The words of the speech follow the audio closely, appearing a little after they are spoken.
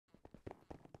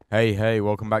Hey,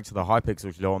 welcome back to the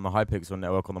Hypixel Show on the Hypixel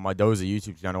Network on the Mydoeza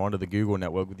YouTube channel under the Google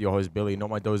Network with your host Billy. Not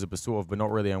Mydoeza, but sort of, but not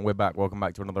really, and we're back. Welcome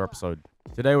back to another episode.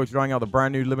 Today we're trying out the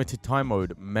brand new limited time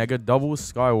mode, Mega Double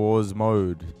Skywars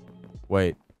mode.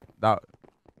 Wait, never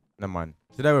mind.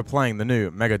 Today we're playing the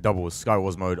new Mega Double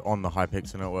Skywars mode on the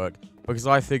Hypixel Network because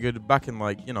I figured back in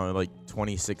like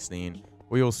 2016,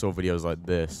 we all saw videos like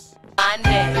this. My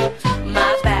neck,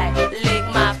 my back, lick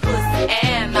my pussy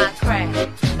and my crack.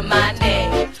 My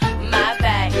neck, my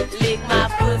back, lick my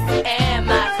pussy and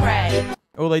my crack.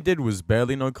 All they did was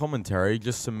barely no commentary,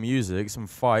 just some music, some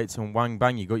fights, and wang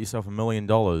bang, you got yourself $1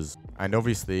 million. And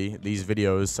obviously, these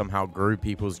videos somehow grew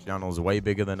people's channels way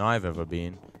bigger than I've ever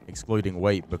been, excluding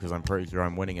weight, because I'm pretty sure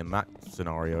I'm winning in that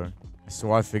scenario.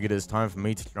 So I figured it's time for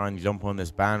me to try and jump on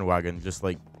this bandwagon just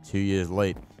like 2 years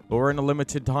late. But we're in a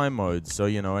limited time mode, so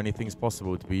anything's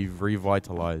possible to be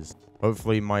revitalized.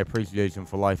 Hopefully my appreciation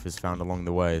for life is found along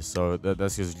the way, so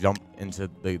let's just jump into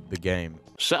the game.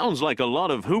 Sounds like a lot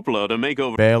of hoopla to make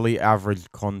over Barely average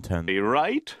content.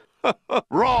 right?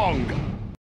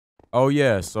 Wrong! Oh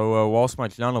yeah, so whilst my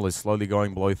channel is slowly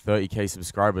going below 30k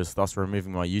subscribers, thus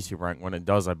removing my YouTube rank, when it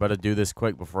does, I better do this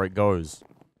quick before it goes.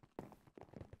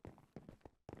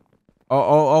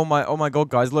 Oh my god,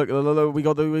 guys, look, we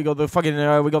got the fucking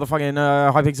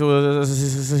Hypixel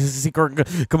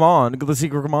secret command, the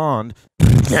secret command.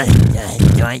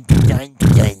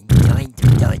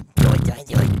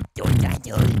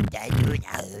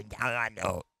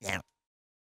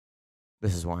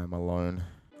 This is why I'm alone.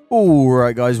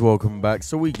 Alright guys, welcome back.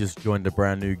 So we just joined a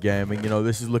brand new game, and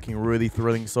this is looking really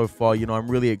thrilling so far. I'm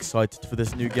really excited for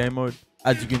this new game mode.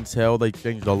 As you can tell, they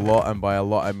changed a lot, and by a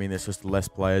lot I mean it's just less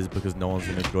players because no one's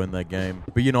gonna join their game.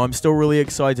 But I'm still really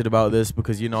excited about this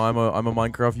because I'm a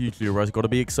Minecraft YouTuber. I've got to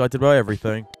be excited about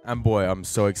everything. And boy, I'm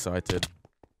so excited.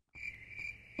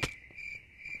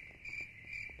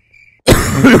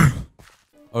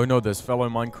 Oh no, there's fellow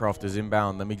Minecrafters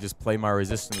inbound. Let me just play my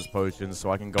resistance potions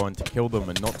so I can go in to kill them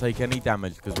and not take any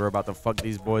damage because we're about to fuck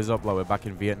these boys up like we're back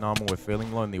in Vietnam and we're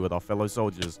feeling lonely with our fellow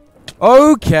soldiers.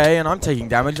 Okay, and I'm taking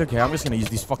damage. Okay, I'm just gonna use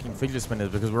these fucking fidget spinners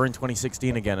because we're in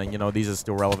 2016 again and these are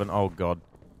still relevant. Oh god.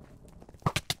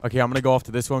 Okay, I'm gonna go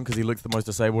after this one because he looks the most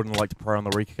disabled and I like to pray on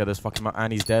the weak. Okay, this fucking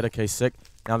and he's dead. Okay, sick.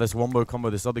 Now this wombo combo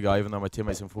this other guy, even though my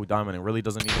teammate's in full diamond, it really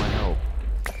doesn't need my help.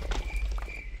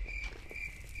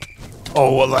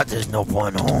 Oh, well, that is no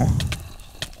point, huh?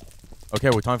 Okay,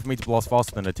 well, time for me to blast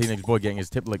faster than a teenage boy getting his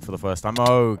tip licked for the first time.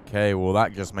 Okay, well,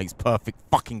 that just makes perfect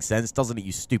fucking sense, doesn't it,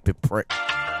 you stupid prick?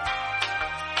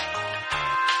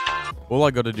 All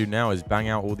I gotta do now is bang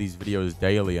out all these videos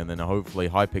daily, and then hopefully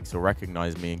Hypixel will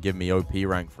recognize me and give me OP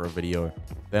rank for a video.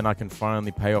 Then I can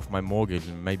finally pay off my mortgage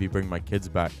and maybe bring my kids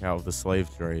back out of the slave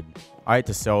trade. I had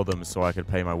to sell them so I could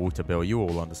pay my water bill, you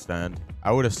all understand.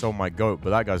 I would have sold my goat, but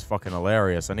that guy's fucking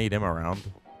hilarious. I need him around.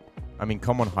 I mean,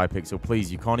 come on, Hypixel,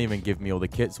 please. You can't even give me all the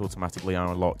kits automatically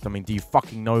unlocked. I mean, do you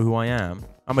fucking know who I am?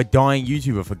 I'm a dying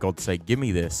YouTuber, for God's sake. Give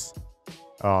me this.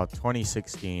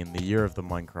 2016, the year of the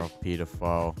Minecraft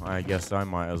pedophile. I guess I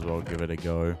might as well give it a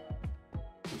go.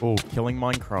 Oh, killing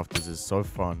Minecrafters is so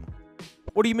fun.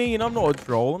 What do you mean? I'm not a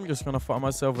troll. I'm just gonna find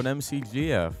myself an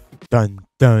MCGF. Dun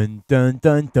dun dun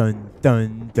dun dun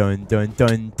dun dun dun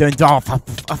dun dun.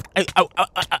 Oh,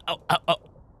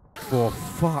 for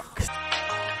fuck's.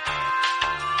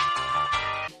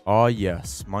 Ah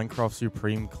yes, Minecraft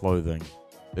Supreme Clothing.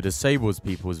 The disabled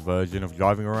people's version of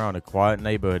driving around a quiet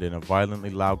neighborhood in a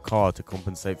violently loud car to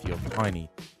compensate for your tiny,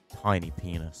 tiny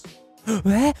penis.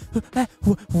 What?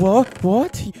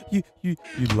 You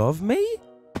love me?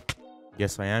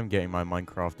 Guess I am getting my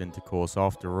Minecraft intercourse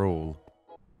after all.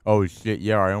 Oh shit,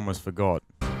 yeah, I almost forgot.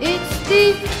 It's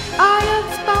the eye of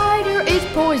spider, it's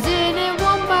poison in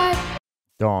one bite.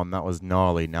 Darn, that was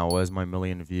gnarly. Now where's my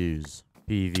million views?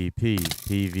 PvP,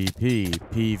 PvP,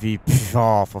 PvP.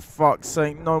 Oh, for fuck's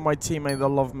sake, no, my teammate that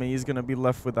loved me is gonna be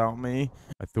left without me.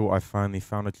 I thought I finally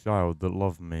found a child that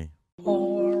loved me.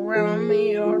 All around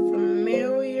me are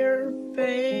familiar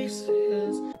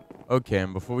faces. Okay,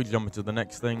 and before we jump into the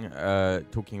next thing,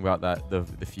 talking about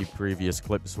the few previous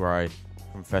clips where I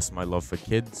confess my love for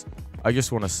kids, I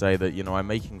just want to say that, I'm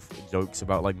making jokes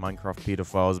about, like, Minecraft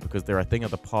pedophiles because they're a thing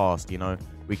of the past,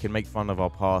 We can make fun of our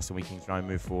past and we can try and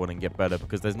move forward and get better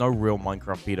because there's no real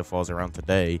Minecraft pedophiles around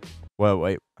today. Well,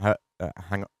 wait,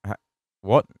 hang on.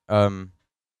 What?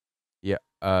 Yeah,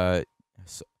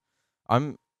 so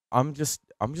I'm just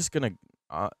gonna,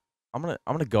 I'm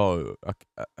gonna go.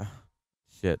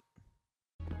 Shit.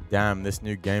 Damn, this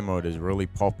new game mode is really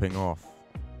popping off.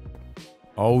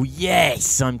 Oh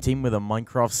yes, I'm teamed with a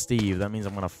Minecraft Steve. That means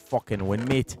I'm gonna fucking win,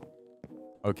 mate.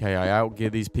 Okay, I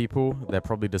outgear these people. They're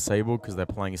probably disabled because they're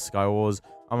playing Skywars.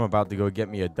 I'm about to go get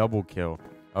me a double kill.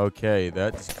 Okay,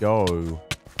 let's go.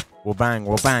 Well, bang,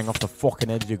 off the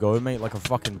fucking edge you go, mate, like a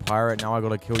fucking pirate. Now I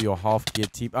gotta kill your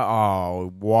half-geared team.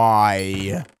 Oh,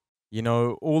 why? You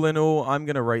know, all in all, I'm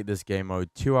gonna rate this game mode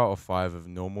 2 out of 5 of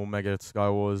normal Mega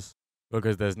Skywars.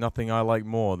 Because there's nothing I like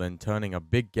more than turning a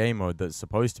big game mode that's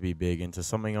supposed to be big into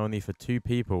something only for 2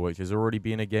 people, which has already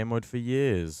been a game mode for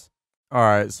years.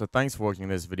 Alright, so thanks for watching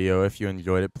this video. If you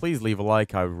enjoyed it, please leave a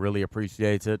like. I really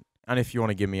appreciate it. And if you want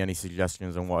to give me any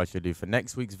suggestions on what I should do for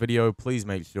next week's video, please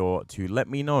make sure to let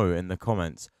me know in the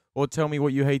comments. Or tell me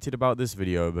what you hated about this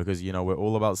video, because, you know, we're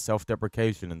all about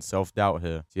self-deprecation and self-doubt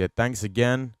here. So yeah, thanks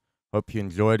again. Hope you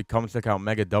enjoyed. Come check out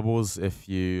Mega Doubles if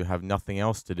you have nothing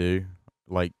else to do.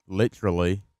 Like,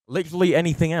 literally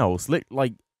anything else.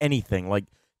 Like, anything. Like,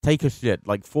 take a shit.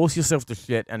 Like, force yourself to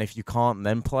shit, and if you can't,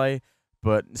 then play.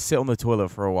 But sit on the toilet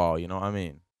for a while, you know what I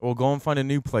mean? Or go and find a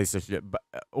new place to shit. But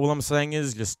all I'm saying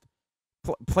is just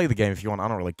play the game if you want. I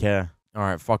don't really care.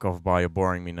 Alright, fuck off, bye. You're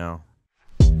boring me now.